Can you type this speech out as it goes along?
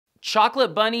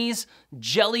chocolate bunnies,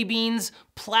 jelly beans,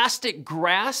 plastic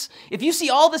grass. If you see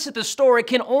all this at the store, it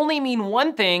can only mean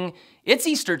one thing: it's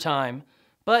Easter time.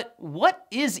 But what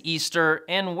is Easter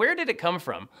and where did it come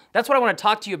from? That's what I want to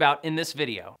talk to you about in this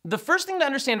video. The first thing to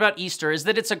understand about Easter is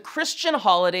that it's a Christian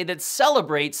holiday that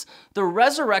celebrates the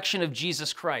resurrection of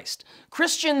Jesus Christ.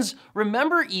 Christians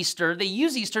remember Easter, they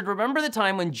use Easter to remember the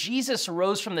time when Jesus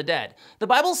rose from the dead. The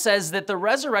Bible says that the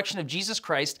resurrection of Jesus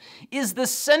Christ is the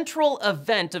central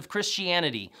event of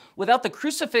Christianity. Without the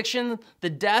crucifixion, the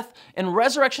death, and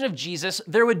resurrection of Jesus,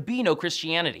 there would be no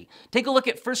Christianity. Take a look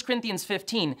at 1 Corinthians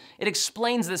 15. It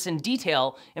explains this in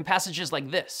detail in passages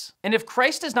like this. And if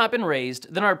Christ has not been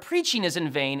raised, then our preaching is in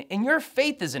vain and your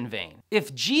faith is in vain.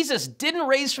 If Jesus didn't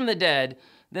raise from the dead,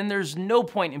 then there's no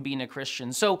point in being a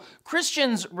Christian. So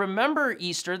Christians remember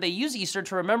Easter. They use Easter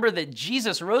to remember that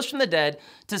Jesus rose from the dead,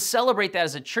 to celebrate that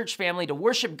as a church family, to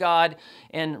worship God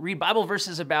and read Bible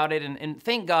verses about it and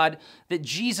thank God that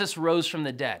Jesus rose from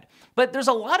the dead. But there's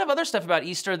a lot of other stuff about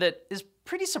Easter that is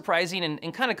pretty surprising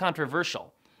and kind of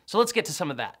controversial. So let's get to some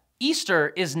of that.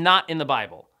 Easter is not in the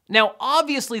Bible. Now,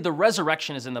 obviously the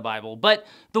resurrection is in the Bible, but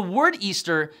the word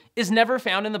Easter is never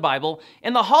found in the Bible,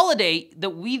 and the holiday that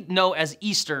we know as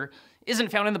Easter isn't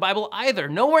found in the Bible either.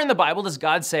 Nowhere in the Bible does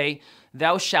God say,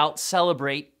 "Thou shalt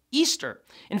celebrate Easter."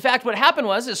 In fact, what happened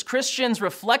was, as Christians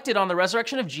reflected on the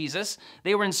resurrection of Jesus,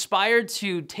 they were inspired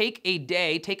to take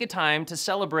a time to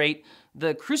celebrate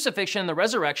the crucifixion and the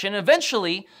resurrection.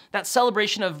 Eventually, that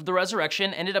celebration of the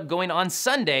resurrection ended up going on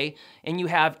Sunday, and you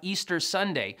have Easter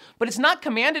Sunday. But it's not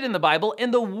commanded in the Bible,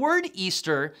 and the word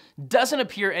Easter doesn't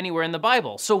appear anywhere in the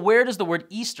Bible. So where does the word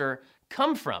Easter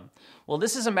come from? Well,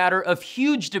 this is a matter of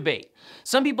huge debate.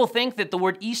 Some people think that the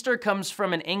word Easter comes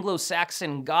from an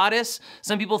Anglo-Saxon goddess.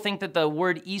 Some people think that the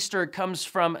word Easter comes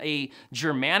from a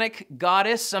Germanic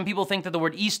goddess. Some people think that the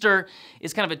word Easter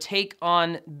is kind of a take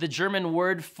on the German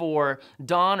word for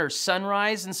dawn or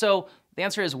sunrise. And so the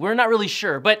answer is we're not really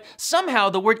sure. But somehow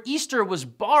the word Easter was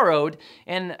borrowed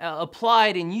and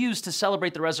applied and used to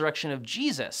celebrate the resurrection of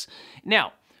Jesus.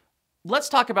 Now, let's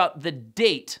talk about the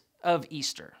date of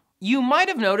Easter. You might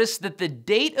have noticed that the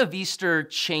date of Easter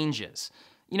changes.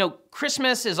 You know,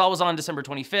 Christmas is always on December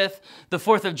 25th. The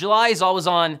 4th of July is always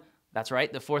on, that's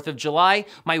right, the 4th of July.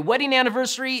 My wedding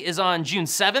anniversary is on June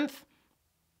 7th,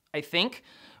 I think.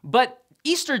 But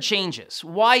Easter changes.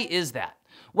 Why is that?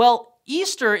 Well,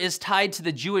 Easter is tied to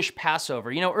the Jewish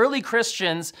Passover. You know, early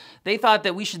Christians, they thought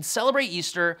that we should celebrate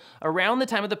Easter around the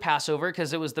time of the Passover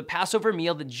because it was the Passover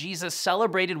meal that Jesus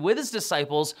celebrated with his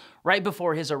disciples right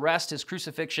before his arrest, his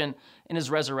crucifixion, and his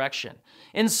resurrection.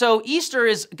 And so Easter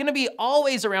is going to be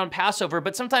always around Passover,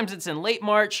 but sometimes it's in late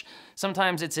March,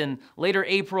 sometimes it's in later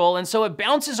April, and so it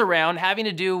bounces around, having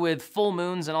to do with full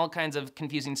moons and all kinds of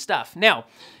confusing stuff. Now,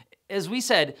 as we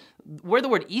said, where the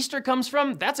word Easter comes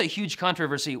from, that's a huge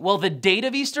controversy. Well, the date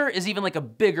of Easter is even like a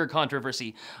bigger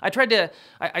controversy.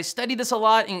 I studied this a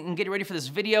lot and getting ready for this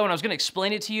video, and I was gonna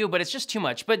explain it to you, but it's just too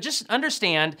much. But just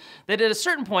understand that at a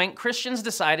certain point, Christians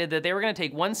decided that they were gonna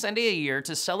take one Sunday a year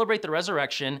to celebrate the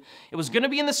resurrection. It was gonna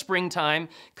be in the springtime,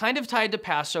 kind of tied to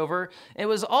Passover. It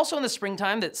was also in the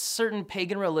springtime that certain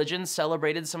pagan religions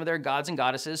celebrated some of their gods and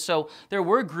goddesses. So there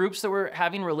were groups that were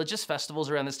having religious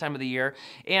festivals around this time of the year,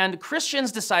 and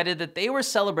Christians decided that they were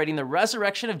celebrating the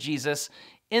resurrection of Jesus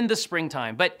in the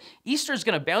springtime. But Easter is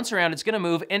going to bounce around, it's going to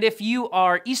move, and if you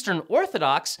are Eastern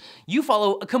Orthodox, you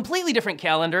follow a completely different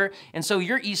calendar, and so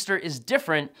your Easter is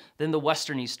different than the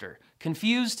Western Easter.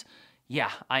 Confused?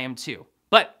 Yeah, I am too.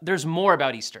 But there's more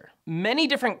about Easter. Many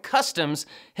different customs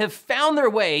have found their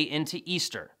way into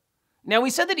Easter. Now,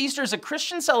 we said that Easter is a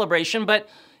Christian celebration, but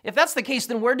if that's the case,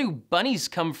 then where do bunnies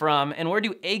come from and where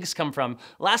do eggs come from?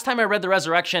 Last time I read the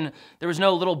resurrection, there was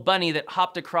no little bunny that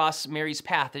hopped across Mary's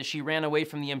path as she ran away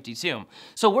from the empty tomb.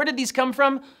 So where did these come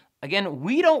from? Again,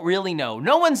 we don't really know.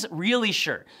 No one's really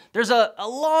sure. There's a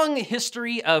long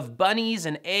history of bunnies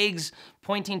and eggs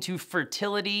pointing to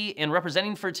fertility and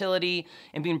representing fertility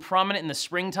and being prominent in the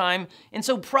springtime. And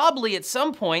so probably at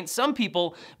some point, some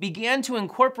people began to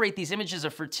incorporate these images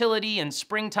of fertility and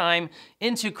springtime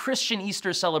into Christian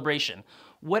Easter celebration.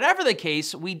 Whatever the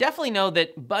case, we definitely know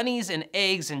that bunnies and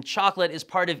eggs and chocolate is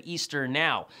part of Easter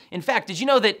now. In fact, did you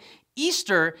know that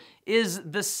Easter is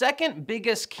the second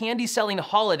biggest candy selling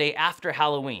holiday after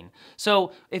Halloween?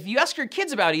 So if you ask your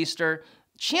kids about Easter,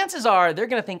 chances are they're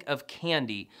gonna think of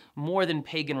candy more than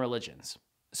pagan religions.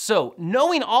 So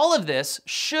knowing all of this,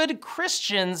 should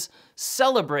Christians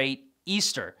celebrate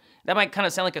Easter? That might kind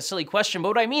of sound like a silly question, but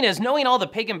what I mean is, knowing all the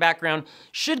pagan background,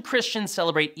 should Christians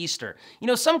celebrate Easter? You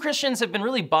know, some Christians have been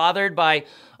really bothered by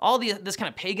all this kind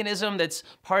of paganism that's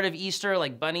part of Easter,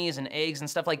 like bunnies and eggs and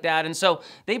stuff like that, and so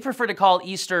they prefer to call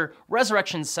Easter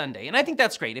Resurrection Sunday, and I think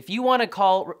that's great. If you want to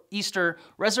call Easter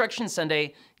Resurrection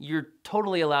Sunday, you're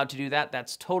totally allowed to do that.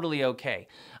 That's totally okay.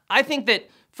 I think that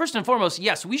first and foremost,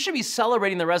 yes, we should be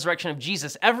celebrating the resurrection of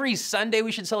Jesus. Every Sunday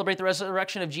we should celebrate the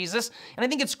resurrection of Jesus. And I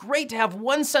think it's great to have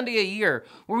one Sunday a year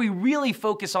where we really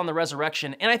focus on the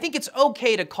resurrection. And I think it's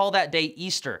okay to call that day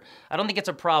Easter. I don't think it's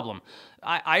a problem.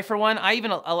 I for one, I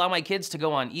even allow my kids to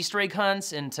go on Easter egg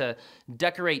hunts and to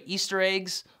decorate Easter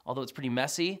eggs, although it's pretty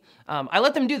messy. I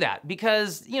let them do that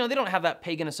because, you know, they don't have that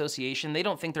pagan association. They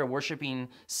don't think they're worshiping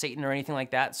Satan or anything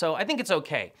like that. So I think it's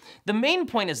okay. The main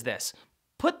point is this.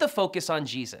 Put the focus on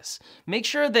Jesus. Make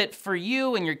sure that for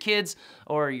you and your kids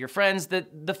or your friends,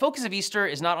 that the focus of Easter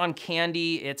is not on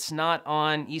candy, it's not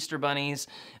on Easter bunnies,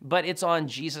 but it's on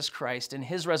Jesus Christ and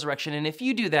his resurrection. And if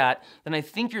you do that, then I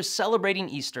think you're celebrating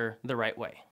Easter the right way.